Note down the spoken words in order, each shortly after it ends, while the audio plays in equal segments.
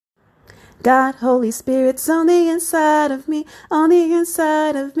God, Holy Spirit's on the inside of me, on the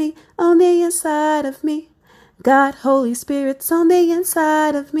inside of me, on the inside of me. God, Holy Spirit's on the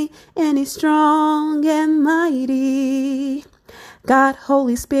inside of me, and He's strong and mighty. God,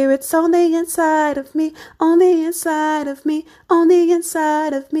 Holy Spirit's on the inside of me, on the inside of me, on the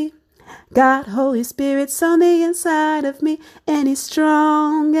inside of me. God, Holy Spirit's on the inside of me, and He's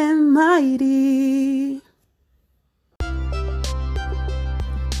strong and mighty.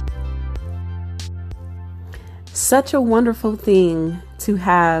 Such a wonderful thing to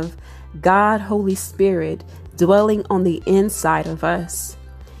have God, Holy Spirit, dwelling on the inside of us.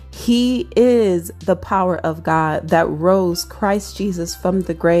 He is the power of God that rose Christ Jesus from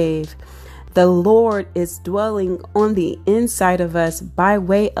the grave. The Lord is dwelling on the inside of us by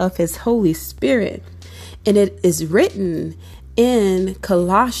way of His Holy Spirit. And it is written in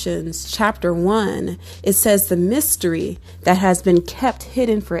Colossians chapter 1, it says the mystery that has been kept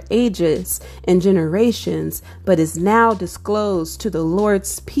hidden for ages and generations, but is now disclosed to the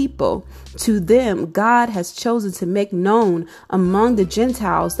Lord's people. To them, God has chosen to make known among the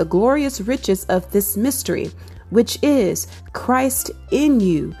Gentiles the glorious riches of this mystery, which is Christ in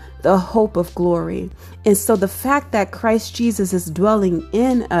you, the hope of glory. And so the fact that Christ Jesus is dwelling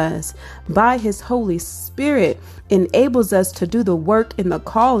in us by His Holy Spirit enables us to do the work and the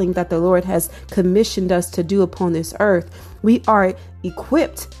calling that the Lord has commissioned us to do upon this earth. We are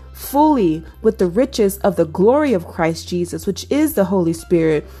equipped fully with the riches of the glory of Christ Jesus, which is the Holy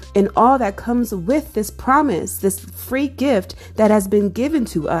Spirit, and all that comes with this promise, this free gift that has been given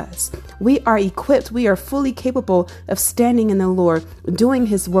to us. We are equipped. We are fully capable of standing in the Lord, doing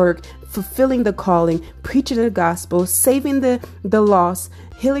His work, fulfilling the calling, preaching the gospel, saving the lost,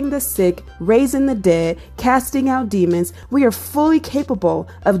 healing the sick, raising the dead, casting out demons. We are fully capable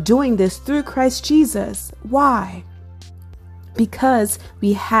of doing this through Christ Jesus. Why? Because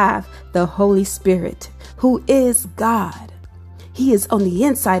we have the Holy Spirit, who is God. He is on the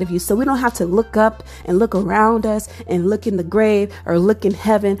inside of you. So we don't have to look up and look around us and look in the grave or look in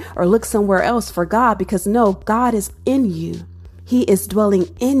heaven or look somewhere else for God, because no, God is in you. He is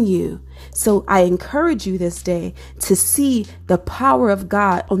dwelling in you. So I encourage you this day to see the power of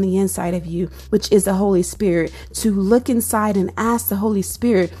God on the inside of you, which is the Holy Spirit, to look inside and ask the Holy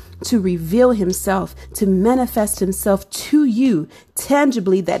Spirit to reveal Himself, to manifest Himself to you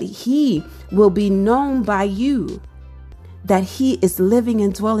tangibly, that He will be known by you, that He is living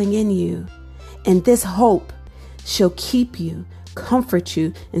and dwelling in you. And this hope shall keep you, comfort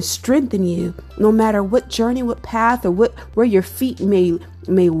you, and strengthen you no matter what journey, what path, or where your feet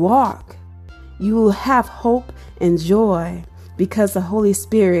may walk. You will have hope and joy because the Holy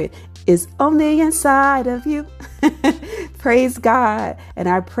Spirit is on the inside of you. Praise God. And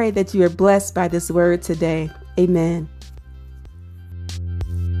I pray that you are blessed by this word today. Amen.